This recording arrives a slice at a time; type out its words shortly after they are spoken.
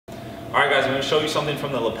Alright guys, I'm going to show you something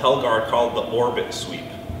from the lapel guard called the orbit sweep.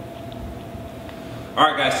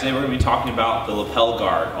 Alright guys, today we're going to be talking about the lapel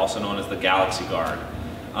guard, also known as the galaxy guard.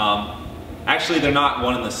 Actually, they're not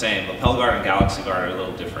one and the same. Lapel guard and galaxy guard are a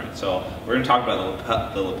little different. So we're going to talk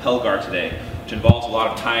about the lapel guard today, which involves a lot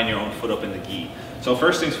of tying your own foot up in the gi. So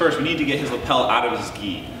first things first, we need to get his lapel out of his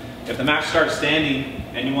gi. If the match starts standing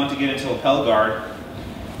and you want to get into lapel guard,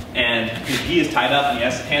 and his gi is tied up and he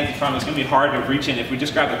has his hands in front, it's going to be hard to reach in. If we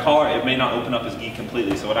just grab the collar, it may not open up his gi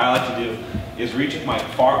completely. So what I like to do is reach with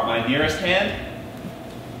my nearest hand,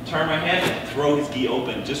 turn my hand, and throw his gi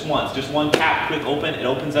open just once. Just one tap, quick open. It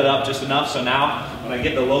opens it up just enough. So now when I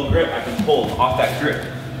get the low grip, I can pull off that grip.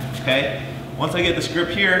 Okay? Once I get this grip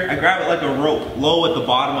here, I grab it like a rope, low at the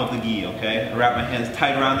bottom of the gi. Okay? I wrap my hands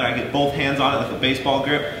tight around there. I get both hands on it like a baseball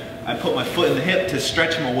grip. I put my foot in the hip to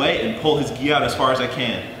stretch him away and pull his gi out as far as I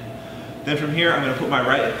can. Then from here, I'm going to put my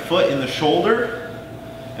right foot in the shoulder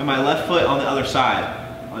and my left foot on the other side,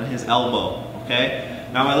 on his elbow, okay?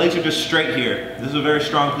 Now my legs are just straight here. This is a very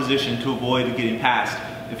strong position to avoid getting past.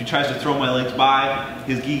 If he tries to throw my legs by,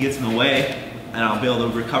 his gi gets in the way, and I'll be able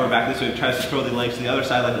to recover back this way. If he tries to throw the legs to the other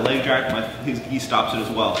side like a leg drag, his gi stops it as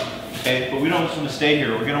well, okay? But we don't just want to stay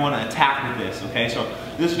here. We're going to want to attack with this, okay? So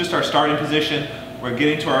this is just our starting position. We're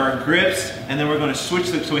getting to our grips, and then we're going to switch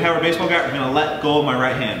so we have our baseball grip. We're going to let go of my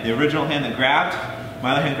right hand. The original hand that grabbed,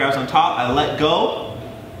 my other hand grabs on top. I let go,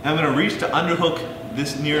 and I'm going to reach to underhook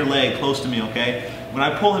this near leg close to me, okay? When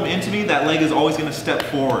I pull him into me, that leg is always going to step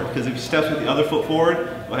forward, because if he steps with the other foot forward,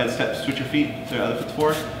 go ahead, switch your feet, so your other foot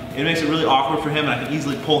forward, it makes it really awkward for him, and I can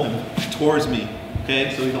easily pull him towards me,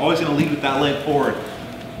 okay? So he's always going to lead with that leg forward.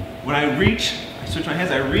 When I reach, I switch my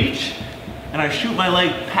hands, I reach, and I shoot my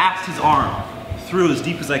leg past his arm, through as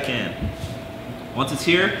deep as I can. Once it's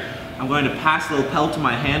here, I'm going to pass the lapel to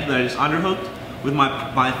my hand that I just underhooked with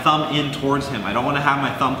my thumb in towards him. I don't want to have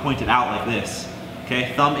my thumb pointed out like this.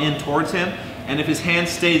 Okay, thumb in towards him, and if his hand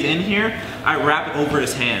stays in here, I wrap it over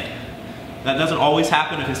his hand. That doesn't always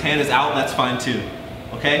happen. If his hand is out, that's fine too.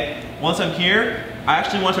 Okay, once I'm here, I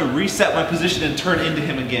actually want to reset my position and turn into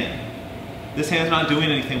him again. This hand's not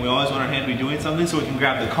doing anything. We always want our hand to be doing something, so we can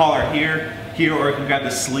grab the collar here, or we can grab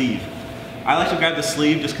the sleeve. I like to grab the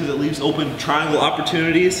sleeve just because it leaves open triangle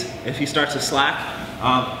opportunities if he starts to slack.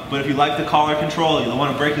 But if you like the collar control, you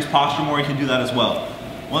want to break his posture more, you can do that as well.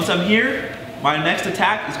 Once I'm here, my next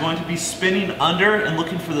attack is going to be spinning under and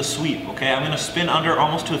looking for the sweep, okay? I'm going to spin under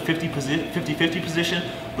almost to a 50-50 position,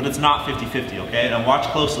 but it's not 50-50, okay? Now watch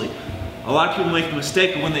closely. A lot of people make the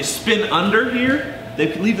mistake of when they spin under here,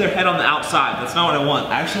 they leave their head on the outside. That's not what I want.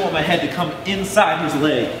 I actually want my head to come inside his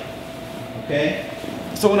leg, okay?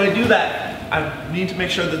 So when I do that, I need to make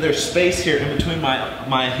sure that there's space here in between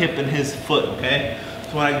my hip and his foot, okay?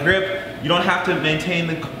 So when I grip, you don't have to maintain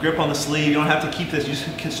the grip on the sleeve, you don't have to keep this, you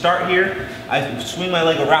just can start here. I swing my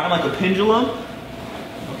leg around like a pendulum,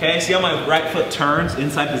 okay? See how my right foot turns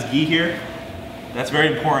inside his gi here? That's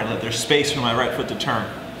very important that there's space for my right foot to turn.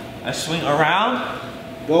 I swing around,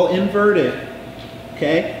 go inverted,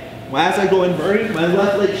 okay? As I go inverted, my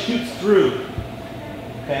left leg shoots through,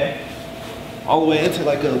 okay? All the way into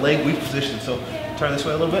like a leg weak position. So turn this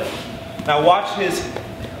way a little bit. Now watch his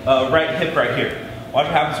right hip right here. Watch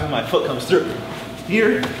what happens when my foot comes through.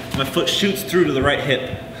 Here, my foot shoots through to the right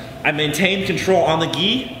hip. I maintain control on the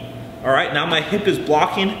gi. All right, now my hip is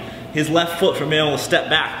blocking his left foot from being able to step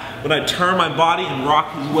back. When I turn my body and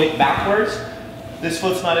rock his weight backwards, this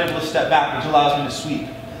foot's not able to step back, which allows me to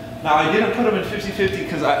sweep. Now I didn't put him in 50-50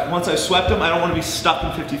 because once I swept him, I don't want to be stuck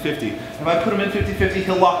in 50-50. If I put him in 50-50,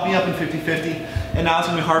 he'll lock me up in 50-50, and now it's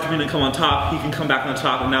going to be hard for me to come on top. He can come back on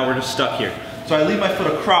top, and now we're just stuck here. So I leave my foot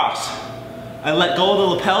across. I let go of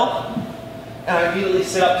the lapel, and I immediately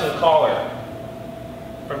sit up to the collar.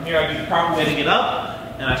 From here, I do the proper way to get up,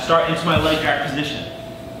 and I start into my leg drag position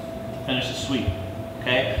to finish the sweep.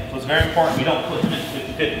 Okay? So it's very important we don't put him in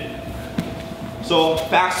 50-50. So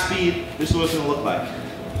fast speed, this is what it's going to look like.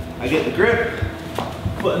 I get the grip,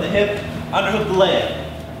 foot in the hip, underhook the leg,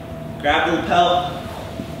 grab the lapel,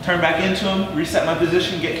 turn back into him, reset my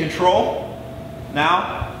position, get control.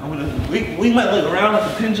 Now, I'm going to wing my leg around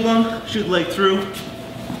like a pendulum, shoot the leg through,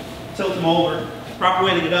 tilt him over, proper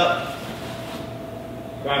way to get up,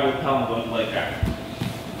 grab the lapel and go into leg drag.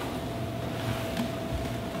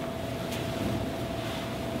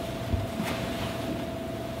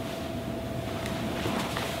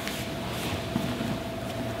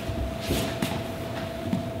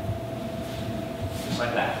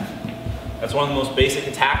 Like that. That's one of the most basic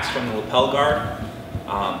attacks from the lapel guard,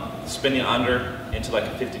 spinning under into like a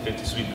 50-50 sweep.